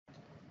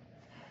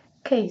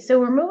Okay, so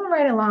we're moving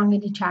right along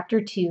into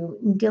chapter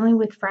 2, dealing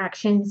with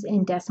fractions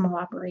and decimal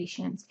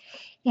operations.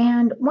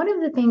 And one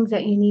of the things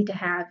that you need to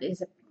have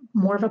is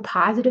more of a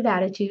positive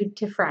attitude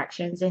to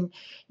fractions. And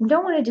you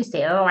don't want to just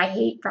say, oh, I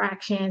hate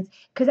fractions,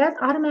 because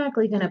that's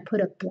automatically going to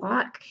put a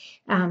block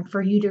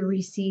for you to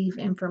receive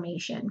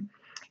information.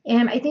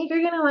 And I think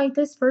you're going to like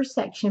this first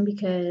section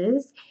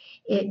because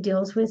it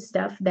deals with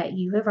stuff that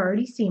you have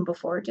already seen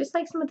before, just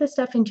like some of the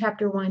stuff in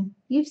chapter 1.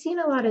 You've seen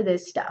a lot of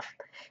this stuff.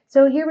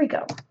 So here we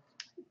go.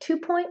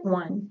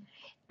 2.1,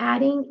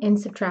 adding and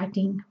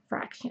subtracting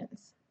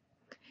fractions.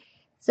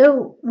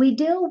 So we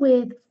deal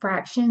with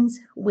fractions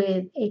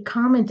with a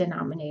common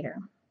denominator.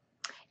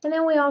 And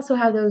then we also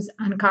have those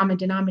uncommon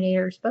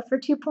denominators, but for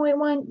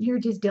 2.1, you're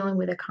just dealing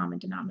with a common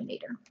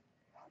denominator.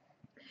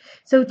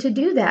 So to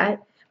do that,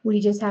 we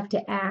just have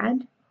to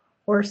add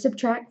or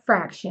subtract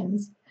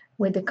fractions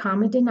with the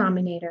common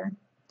denominator.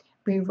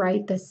 We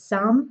write the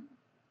sum.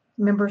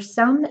 Remember,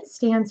 sum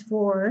stands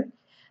for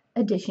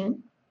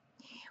addition,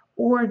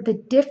 or the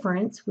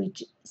difference,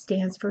 which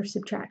stands for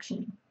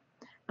subtraction,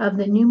 of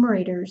the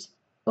numerators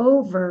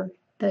over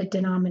the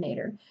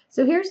denominator.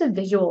 So here's a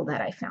visual that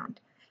I found.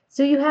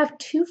 So you have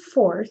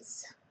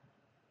 2/4.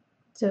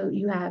 So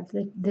you have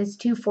this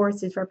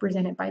 2/4 is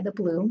represented by the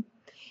blue,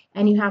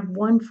 and you have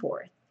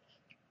 1/4,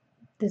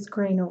 this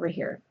green over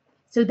here.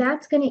 So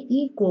that's going to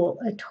equal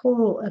a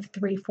total of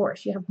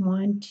 3/4. You have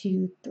 1,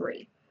 2,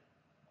 3.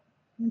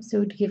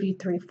 So to give you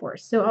 3/4.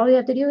 So all you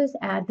have to do is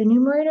add the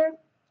numerator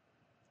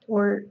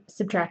or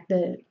subtract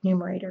the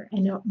numerator,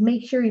 and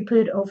make sure you put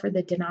it over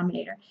the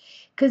denominator,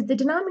 because the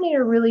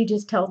denominator really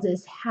just tells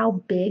us how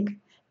big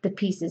the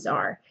pieces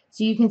are.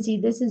 So you can see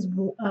this is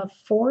a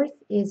fourth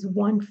is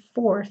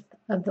 1/4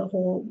 of the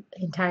whole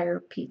entire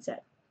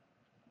pizza.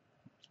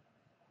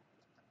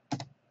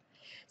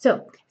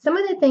 So some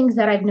of the things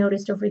that I've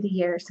noticed over the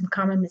years, some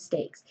common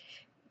mistakes,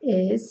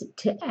 is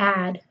to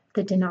add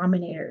the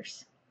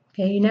denominators.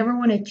 Okay, you never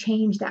want to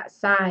change that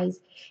size.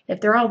 If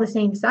they're all the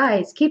same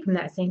size, keep them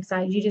that same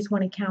size. You just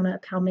want to count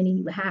up how many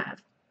you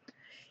have.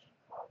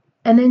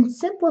 And then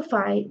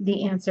simplify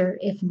the answer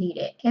if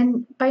needed.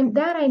 And by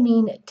that I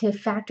mean to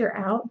factor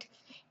out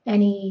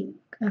any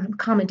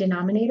common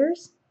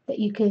denominators that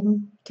you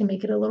can, to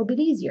make it a little bit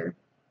easier.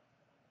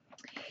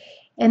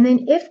 And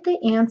then if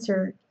the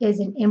answer is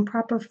an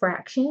improper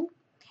fraction,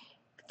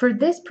 for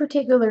this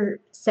particular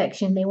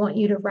section, they want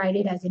you to write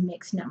it as a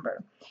mixed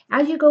number.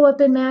 As you go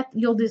up in math,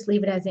 you'll just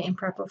leave it as an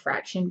improper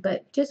fraction,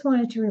 but just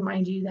wanted to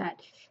remind you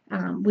that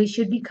we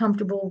should be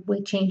comfortable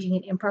with changing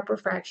an improper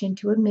fraction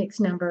to a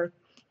mixed number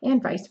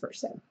and vice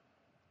versa.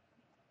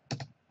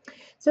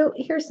 So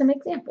here's some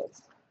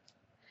examples.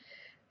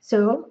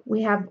 So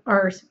we have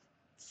our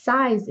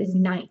size is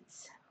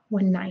ninths,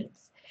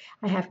 1/9.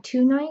 I have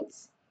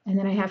 2/9, and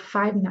then I have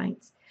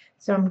 5/9.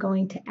 So I'm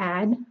going to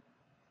add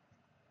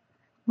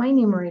my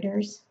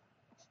numerators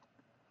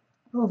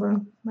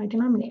over my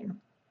denominator,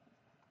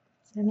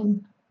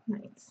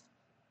 7/9.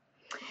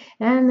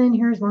 And then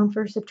here's one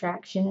for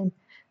subtraction,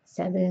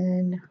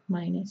 7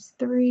 minus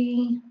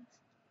 3.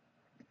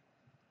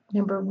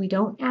 Remember, we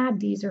don't add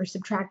these or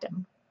subtract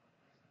them.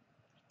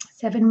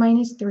 7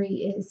 minus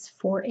 3 is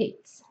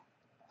 4/8.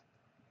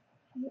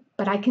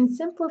 But I can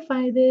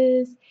simplify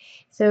this,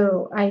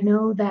 so I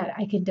know that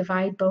I can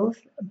divide both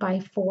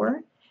by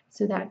 4,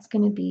 so that's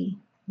going to be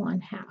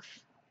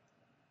 1/2.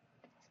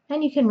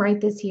 And you can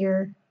write this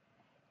here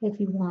if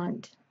you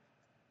want,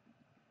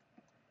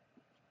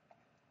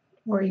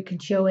 or you can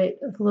show it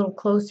a little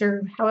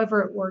closer,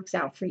 however it works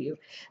out for you.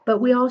 But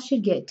we all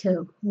should get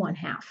to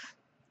 1/2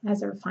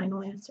 as our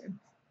final answer.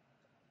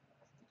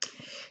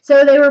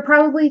 So they were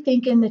probably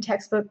thinking, the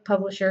textbook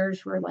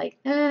publishers were like,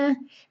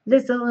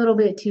 this is a little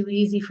bit too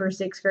easy for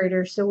 6th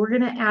graders, so we're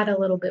going to add a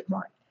little bit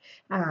more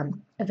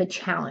of a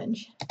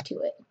challenge to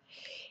it.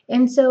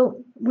 And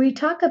so we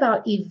talk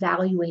about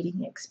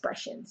evaluating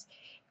expressions.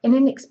 And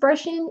an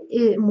expression,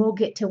 we'll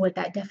get to what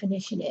that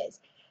definition is,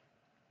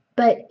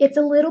 but it's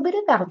a little bit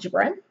of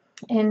algebra.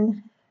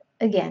 And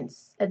again,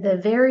 the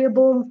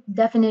variable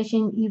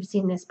definition, you've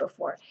seen this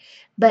before.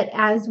 But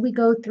as we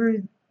go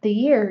through the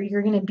year,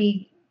 you're going to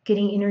be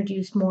getting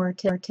introduced more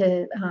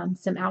to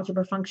some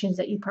algebra functions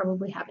that you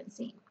probably haven't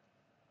seen.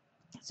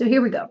 So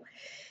here we go.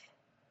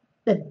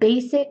 The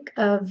basic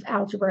of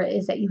algebra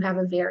is that you have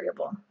a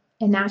variable,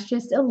 and that's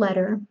just a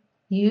letter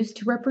used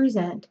to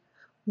represent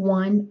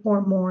one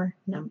or more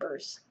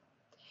numbers.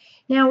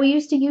 Now, we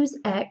used to use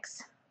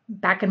X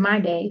back in my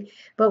day,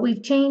 but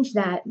we've changed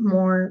that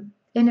more,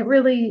 and it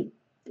really,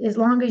 as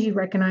long as you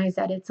recognize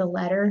that it's a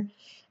letter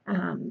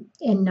and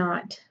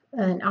not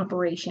an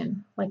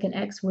operation, like an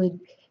X would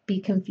be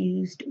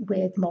confused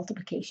with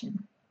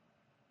multiplication.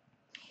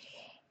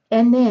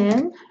 And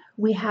then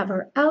we have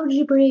our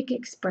algebraic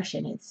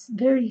expression. It's a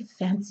very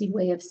fancy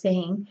way of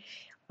saying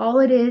all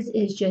it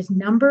is just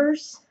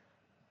numbers.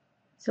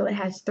 So it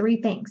has 3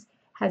 things. It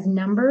has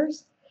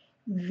numbers,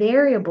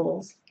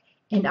 variables,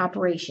 and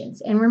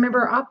operations. And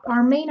remember,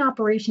 our main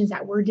operations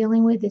that we're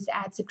dealing with is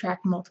add,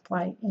 subtract,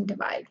 multiply, and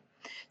divide.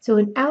 So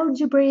an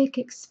algebraic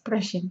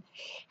expression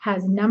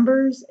has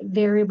numbers,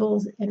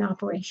 variables, and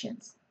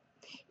operations.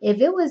 If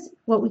it was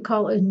what we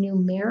call a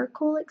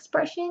numerical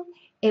expression,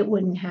 it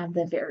wouldn't have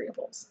the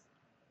variables.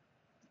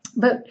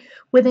 But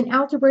with an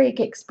algebraic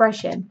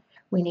expression,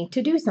 we need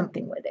to do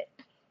something with it.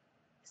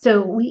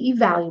 So we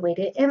evaluate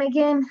it. And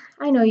again,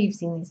 I know you've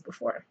seen these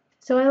before.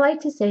 So I like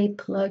to say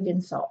plug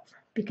and solve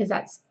because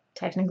that's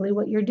technically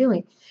what you're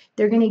doing.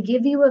 They're going to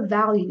give you a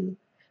value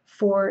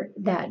for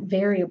that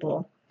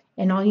variable,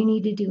 and all you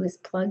need to do is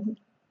plug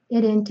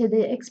it into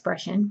the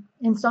expression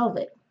and solve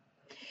it.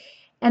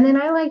 And then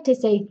I like to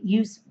say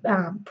use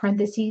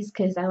parentheses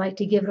because I like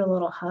to give it a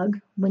little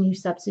hug when you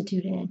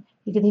substitute it in.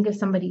 You can think of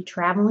somebody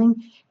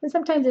traveling, and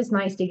sometimes it's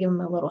nice to give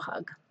them a little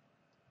hug.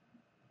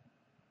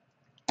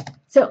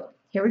 So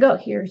here we go.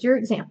 Here's your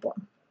example.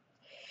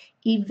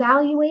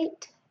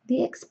 Evaluate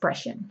the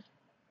expression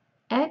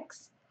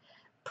x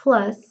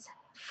plus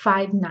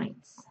 5/9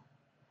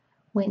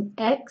 when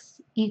x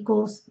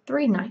equals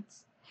 3/9.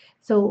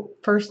 So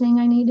first thing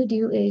I need to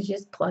do is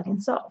just plug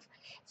and solve.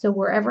 So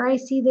wherever I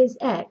see this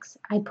x,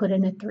 I put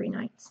in a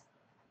 3/9.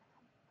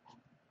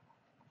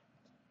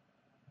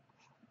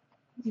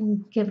 You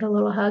can give it a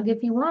little hug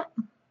if you want.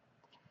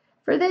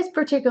 For this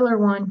particular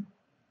one,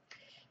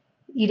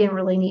 you didn't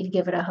really need to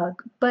give it a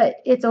hug, but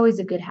it's always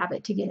a good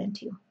habit to get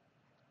into.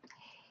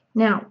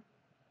 Now,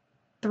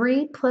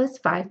 3 plus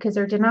 5, because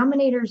our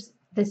denominator's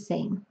the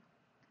same.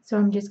 So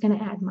I'm just going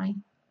to add my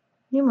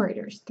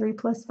numerators. 3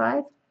 plus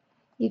 5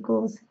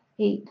 equals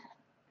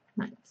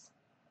 8/9.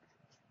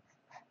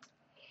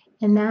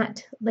 And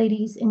that,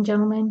 ladies and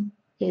gentlemen,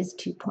 is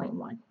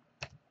 2.1.